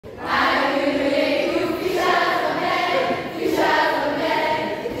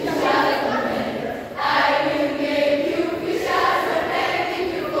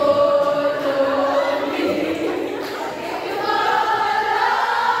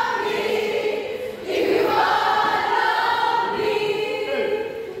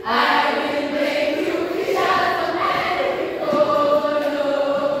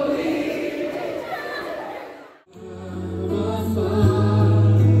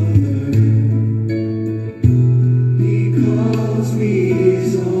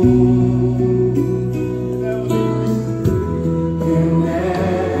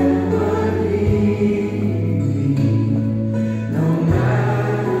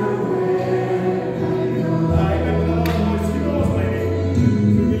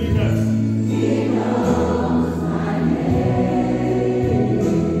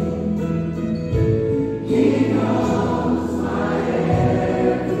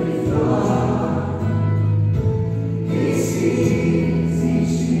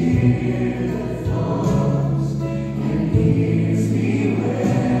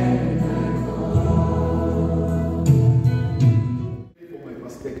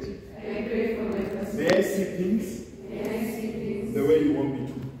see things the way you want me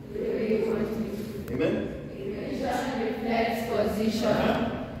to. Amen? Vision reflects position.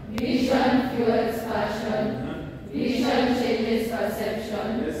 Vision fuels passion. Vision changes perception.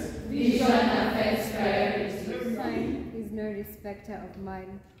 Vision affects priorities. Time is no respecter of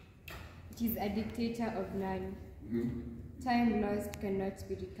man. It is a dictator of none. Time lost cannot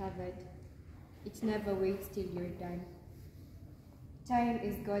be recovered. It never waits till you're done. Time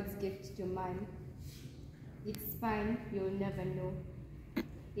is God's gift to man. Its span you'll never know.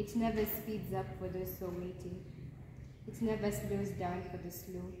 It never speeds up for those so waiting. It never slows down for the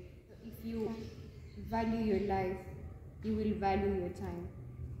slow. If you value your life, you will value your time.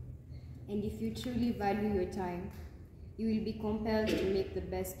 And if you truly value your time, you will be compelled to make the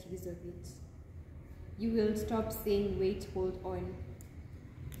best use of it. You will stop saying, wait, hold on.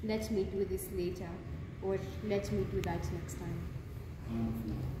 Let me do this later, or let me do that next time.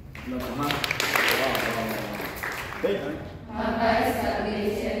 Have I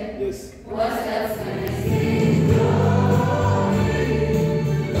stagnated? Yes. What else can I say?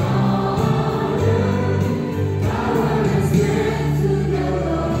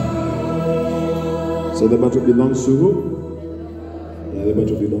 So the battle belongs to who? Yeah, the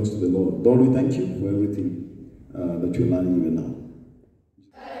battle belongs to the Lord. Lord, we thank you for everything that you're learning even now.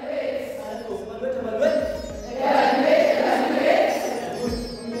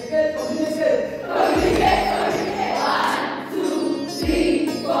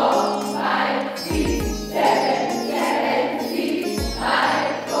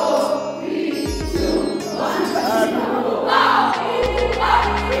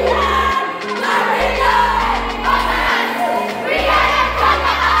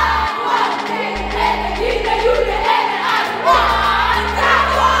 Wow!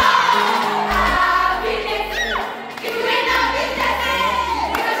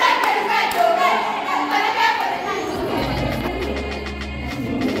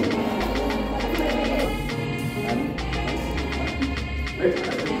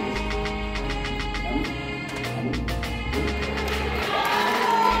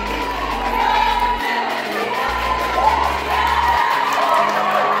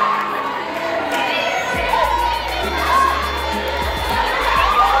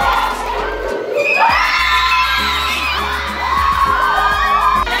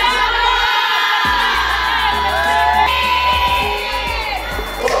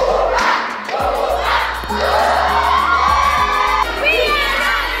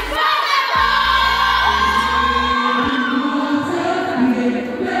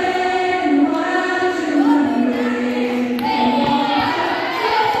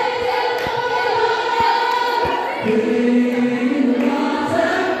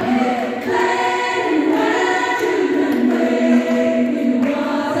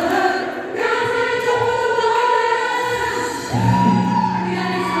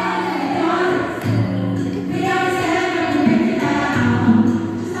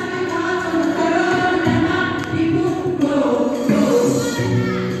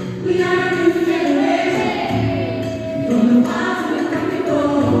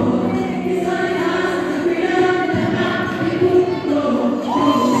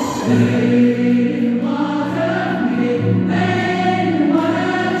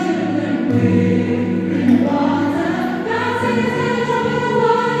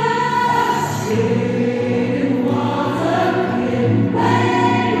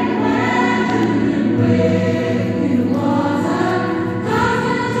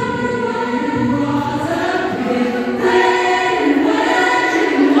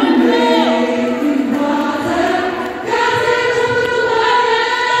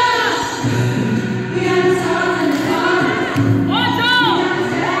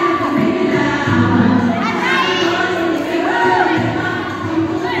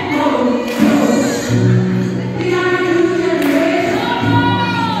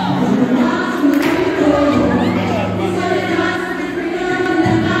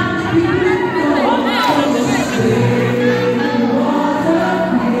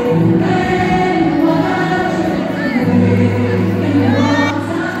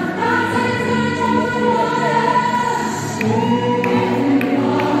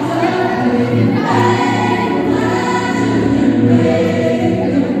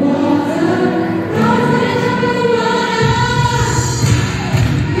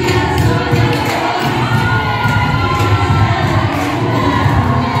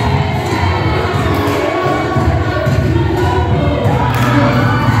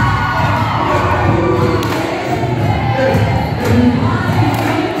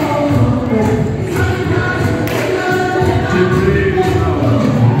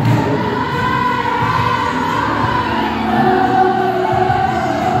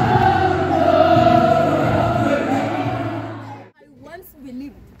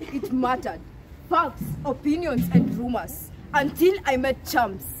 opinions and rumors until I met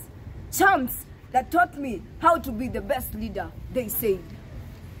champs. Champs that taught me how to be the best leader, they said.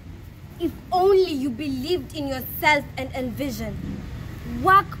 If only you believed in yourself and envision.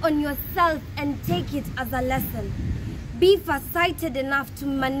 Work on yourself and take it as a lesson. Be farsighted enough to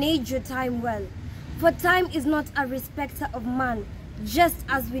manage your time well. For time is not a respecter of man, just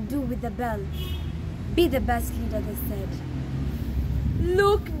as we do with the bell. Be the best leader, they said.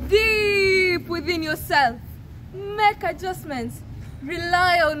 Look deep within yourself. Make adjustments.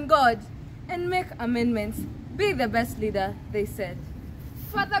 Rely on God and make amendments. Be the best leader, they said.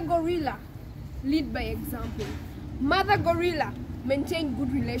 Father Gorilla, lead by example. Mother Gorilla, maintain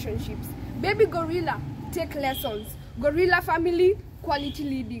good relationships. Baby Gorilla, take lessons. Gorilla family, quality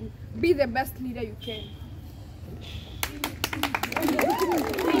leading. Be the best leader you can.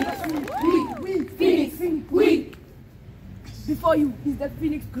 We. Before you is the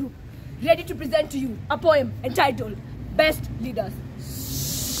Phoenix Group, ready to present to you a poem entitled Best Leaders.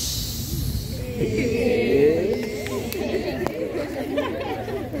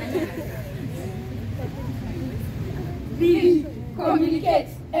 Read, communicate,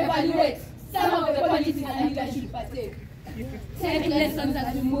 evaluate some of the qualities and leadership partake. Take lessons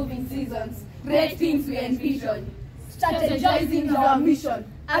as we move in seasons. Great things we envision. Strategizing our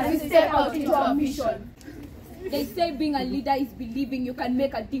mission as we step out into our mission. They say being a leader is believing you can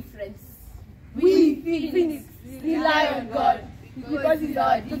make a difference. We Phoenix rely on God because He's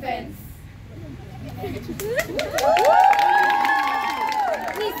our defense.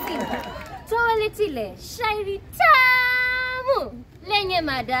 Listen, tuwaletile shairi tamu lenye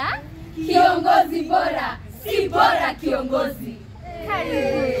mada Kiongozi bora, si bora kiongozi.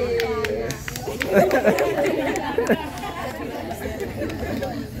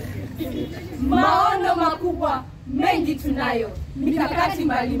 Maono makubwa mengi tunayo, mikakati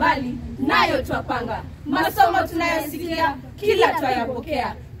mbalimbali nayo twapanga, masomo tunayosikia kila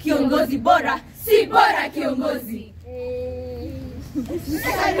twayapokea. Kiongozi bora, si bora kiongozi.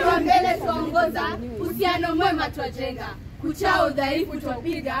 Mstari wa mbele tuongoza, uhusiano mwema twajenga, kuchao udhaifu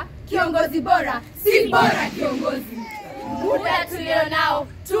twapiga. Kiongozi bora, si bora kiongozi. Muda tulio nao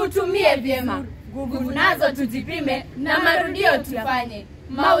tuutumie vyema, nguvu nazo tujipime na marudio tufanye.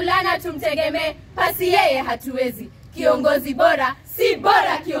 Maulana tumtegemee, pasi yeye hatuwezi. Kiongozi bora, si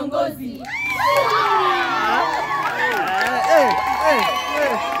bora kiongozi.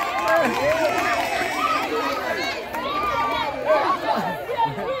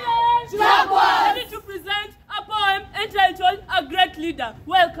 Ready to present a poem entitled A Great Leader.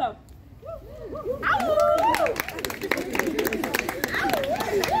 Welcome.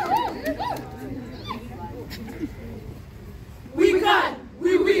 We can,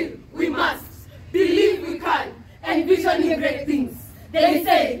 we will, we must. Believe we can, envisioning great things. They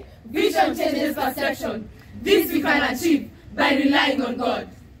say, vision changes perception. This we can achieve by relying on God.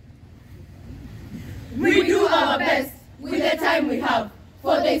 We do our best with the time we have,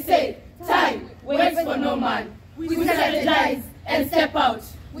 for they say, time waits for no man. We strategize and step out.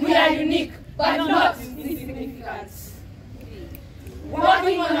 We are unique, but not insignificant.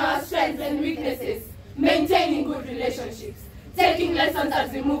 Working on our strengths and weaknesses, maintaining good relationships, taking lessons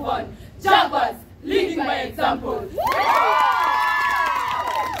as we move on. Jaguars, leading by example.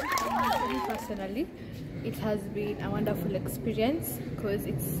 Personally, it has been a wonderful experience because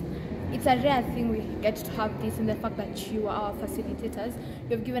it's a rare thing we get to have this, and the fact that you are our facilitators.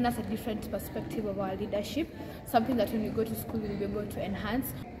 You've given us a different perspective of our leadership, something that when we go to school we'll be able to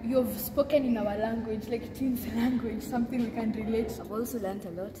enhance. You've spoken in our language, like teens language, something we can relate to. I've also learned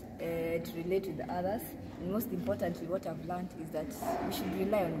a lot to relate with others, and most importantly what I've learned is that we should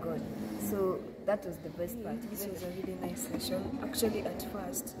rely on God. So that was the best part. This was a really nice session. Actually at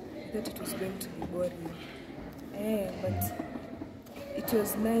first I thought it was going to be boring, but it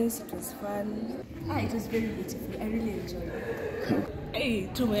was nice, it was fun. It was very beautiful. I really enjoyed it. Hey,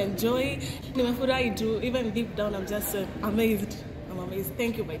 to enjoy, nimefurahi too. Even deep down, I'm just amazed. I'm amazed.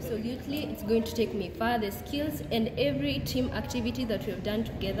 Thank you, my dear. Absolutely, it's going to take me far. The skills and every team activity that we have done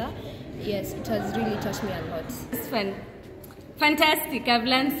together, yes, it has really taught me a lot. It's fun. Fantastic. I've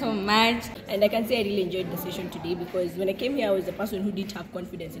learned so much. And I can say I really enjoyed the session today because when I came here, I was the person who didn't have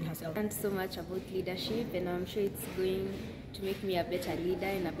confidence in herself. I learned so much about leadership, and I'm sure it's going to make me a better leader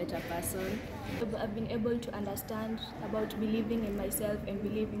and a better person. I've been able to understand about believing in myself and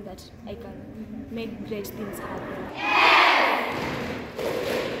believing that I can make great things happen.